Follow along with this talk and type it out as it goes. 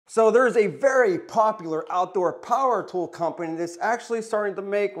So there's a very popular outdoor power tool company that's actually starting to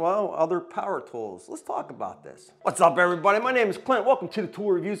make, well, other power tools. Let's talk about this. What's up, everybody? My name is Clint. Welcome to the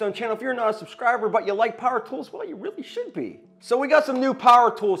Tool Review Zone channel. If you're not a subscriber but you like power tools, well, you really should be. So we got some new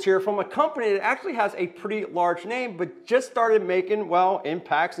power tools here from a company that actually has a pretty large name, but just started making, well,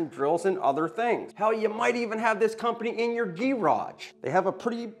 impacts and drills and other things. Hell, you might even have this company in your garage. They have a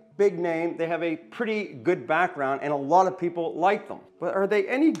pretty big name, they have a pretty good background, and a lot of people like them. But are they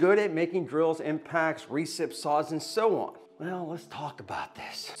any good at making drills, impacts, recip saws, and so on? Well, let's talk about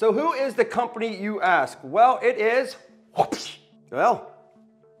this. So who is the company, you ask? Well, it is, well,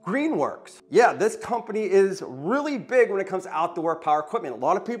 Greenworks. Yeah, this company is really big when it comes to outdoor power equipment. A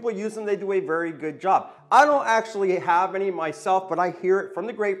lot of people use them, they do a very good job. I don't actually have any myself, but I hear it from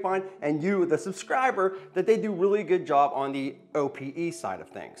the grapevine and you, the subscriber, that they do really good job on the OPE side of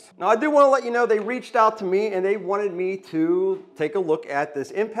things. Now, I do want to let you know they reached out to me and they wanted me to take a look at this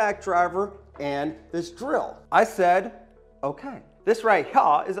impact driver and this drill. I said, okay. This right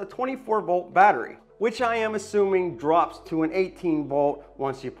here is a 24-volt battery, which I am assuming drops to an 18 volt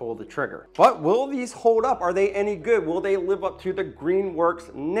once you pull the trigger. But will these hold up? Are they any good? Will they live up to the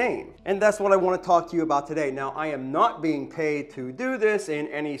Greenworks name? And that's what I want to talk to you about today. Now, I am not being paid to do this in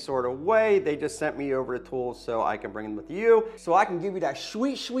any sort of way. They just sent me over the tools so I can bring them with you, so I can give you that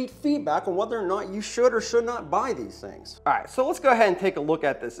sweet, sweet feedback on whether or not you should or should not buy these things. All right, so let's go ahead and take a look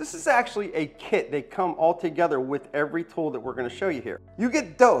at this. This is actually a kit. They come all together with every tool that we're going to show you here. You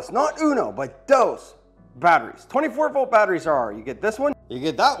get dos, not uno, but dos. Batteries, 24-volt batteries are. You get this one, you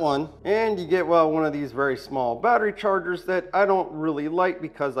get that one, and you get, well, one of these very small battery chargers that I don't really like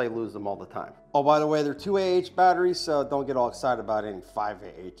because I lose them all the time. Oh, by the way, they're 2AH batteries, so don't get all excited about any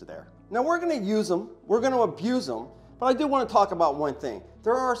 5AH there. Now, we're going to use them, we're going to abuse them, but I do want to talk about one thing.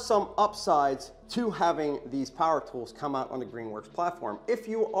 There are some upsides to having these power tools come out on the Greenworks platform. If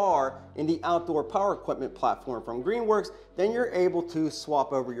you are in the outdoor power equipment platform from Greenworks, then you're able to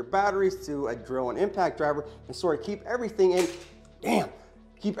swap over your batteries to a drill and impact driver and sort of keep everything in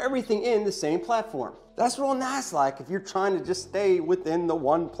the same platform. That's real nice, like if you're trying to just stay within the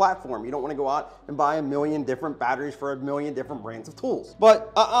one platform. You don't want to go out and buy a million different batteries for a million different brands of tools.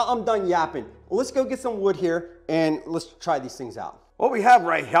 But I'm done yapping. Let's go get some wood here and let's try these things out. What we have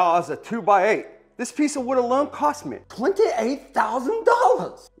right here is a 2x8. This piece of wood alone cost me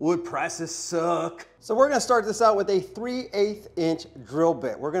 $28,000. Wood prices suck. So we're gonna start this out with a 3/8 inch drill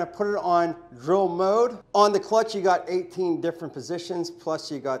bit. We're gonna put it on drill mode. On the clutch, you got 18 different positions,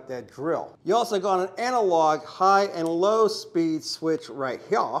 plus you got that drill. You also got an analog high and low speed switch right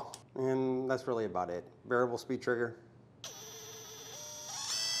here. And that's really about it. Variable speed trigger.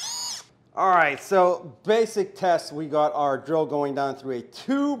 All right, so basic test, we got our drill going down through a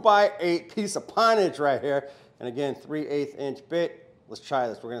 2x8 piece of pineage right here. And again, 3/8 inch bit. Let's try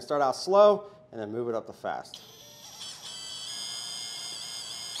this. We're gonna start out slow and then move it up to fast.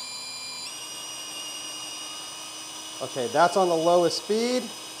 Okay, that's on the lowest speed.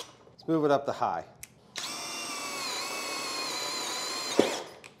 Let's move it up to high.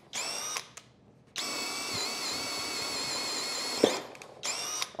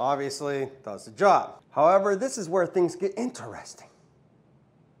 Obviously, does the job. However, this is where things get interesting.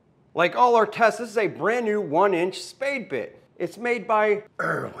 Like all our tests, this is a brand new 1-inch spade bit. It's made by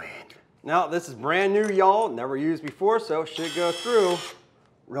Irwin. Now, this is brand new, y'all, never used before, so it should go through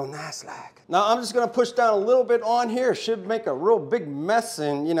real nice like. Now, I'm just gonna push down a little bit on here. Should make a real big mess,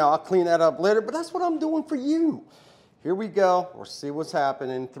 and I'll clean that up later, but that's what I'm doing for you. Here we go, we'll see what's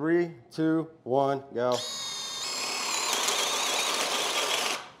happening. 3, 2, 1, go.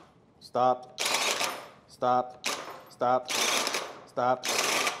 Stop, stop, stop, stop,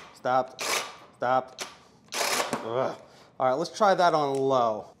 stop, stop. Ugh. All right, let's try that on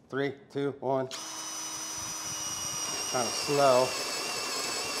low. 3, 2, 1. Kind of slow.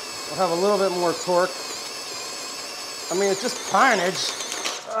 We'll have a little bit more torque. I mean, it's just pineage.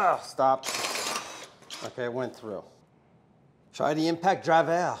 Ugh, stop. Okay, it went through. Try the impact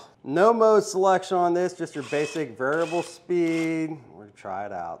driver. No mode selection on this, just your basic variable speed. We're gonna try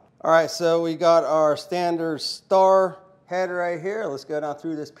it out. All right, so we got our standard star head right here. Let's go down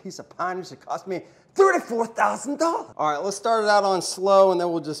through this piece of pineage. It cost me $34,000. All right, let's start it out on slow and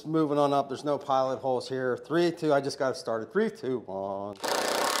then we'll just move it on up. There's no pilot holes here. 3, 2, I just got it started. 3, 2, 1.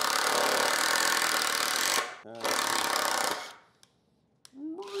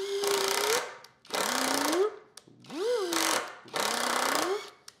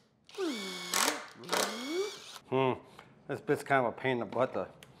 This bit's kind of a pain in the butt to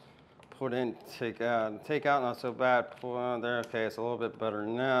put in, take out. Take out, not so bad. Pull on there. Okay, it's a little bit better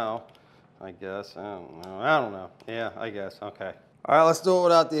now, I guess. I don't know. Yeah, I guess. Okay. All right, let's do it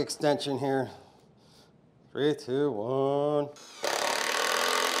without the extension here. 3, 2, 1. All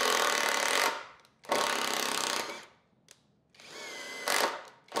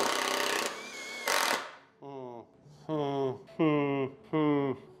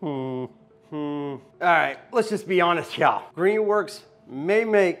right, let's just be honest, y'all. Greenworks may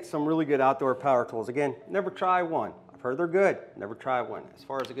make some really good outdoor power tools. Again, never try one. I've heard they're good, never try one. As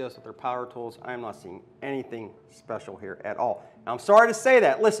far as it goes with their power tools, I am not seeing anything special here at all. Now, I'm sorry to say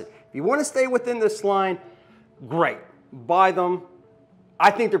that. Listen, if you want to stay within this line, great, buy them. I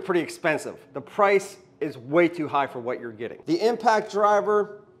think they're pretty expensive. The price is way too high for what you're getting. The impact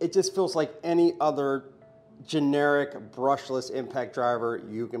driver, it just feels like any other generic brushless impact driver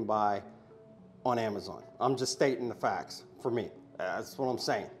you can buy on Amazon. I'm just stating the facts for me. That's what I'm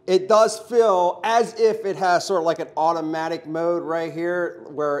saying. It does feel as if it has sort of like an automatic mode right here,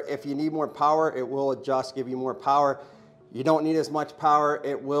 where if you need more power, it will adjust, give you more power. You don't need as much power,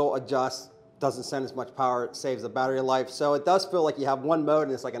 it will adjust, doesn't send as much power, it saves the battery life. So it does feel like you have one mode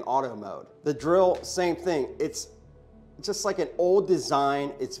and it's like an auto mode. The drill, same thing. It's just like an old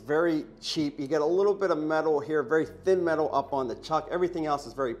design. It's very cheap. You get a little bit of metal here, very thin metal up on the chuck. Everything else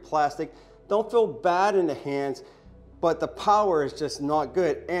is very plastic. Don't feel bad in the hands, but the power is just not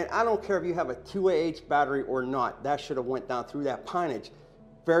good. And I don't care if you have a 2AH battery or not. That should have went down through that pinage.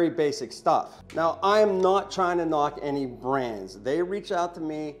 Very basic stuff. Now, I am not trying to knock any brands. They reached out to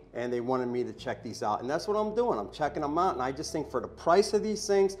me and they wanted me to check these out. And that's what I'm doing. I'm checking them out. And I just think for the price of these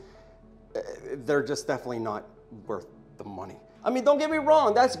things, they're just definitely not worth the money. I mean, don't get me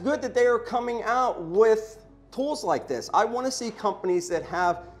wrong. That's good that they are coming out with tools like this. I want to see companies that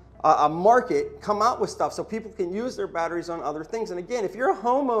have a market come out with stuff so people can use their batteries on other things. And again, if you're a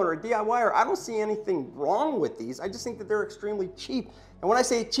homeowner, a DIYer, I don't see anything wrong with these. I just think that they're extremely cheap. And when I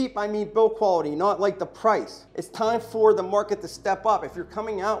say cheap, I mean build quality, not like the price. It's time for the market to step up. If you're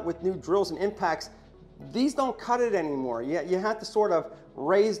coming out with new drills and impacts, these don't cut it anymore. You have to sort of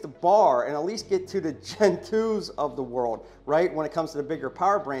raise the bar and at least get to the Gen 2s of the world, right? When it comes to the bigger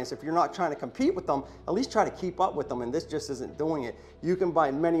power brands, if you're not trying to compete with them, at least try to keep up with them, and this just isn't doing it. You can buy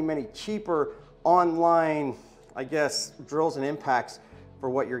many, many cheaper online, I guess, drills and impacts for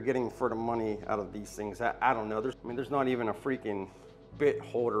what you're getting for the money out of these things. I don't know. There's not even a freaking bit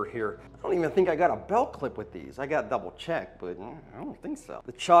holder here. I don't even think I got a belt clip with these. I got double checked, but I don't think so.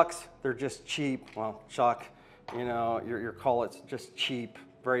 The chucks, they're just cheap. Well, chuck, you know, your call it's just cheap,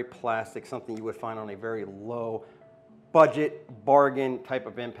 very plastic, something you would find on a very low budget bargain type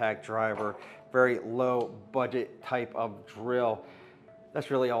of impact driver, very low budget type of drill. That's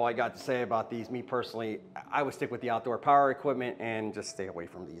really all I got to say about these. Me personally, I would stick with the outdoor power equipment and just stay away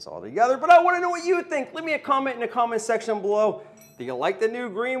from these altogether. But I want to know what you think. Leave me a comment in the comment section below. Do you like the new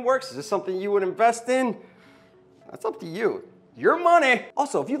Greenworks? Is this something you would invest in? That's up to you. Your money.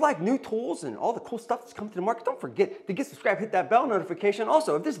 Also, if you like new tools and all the cool stuff that's coming to the market, don't forget to get subscribed, hit that bell notification.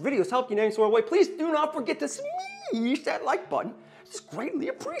 Also, if this video has helped you in any sort of way, please do not forget to smash that like button. It's greatly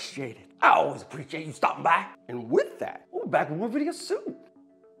appreciated. I always appreciate you stopping by. And with that, we'll be back with more videos soon.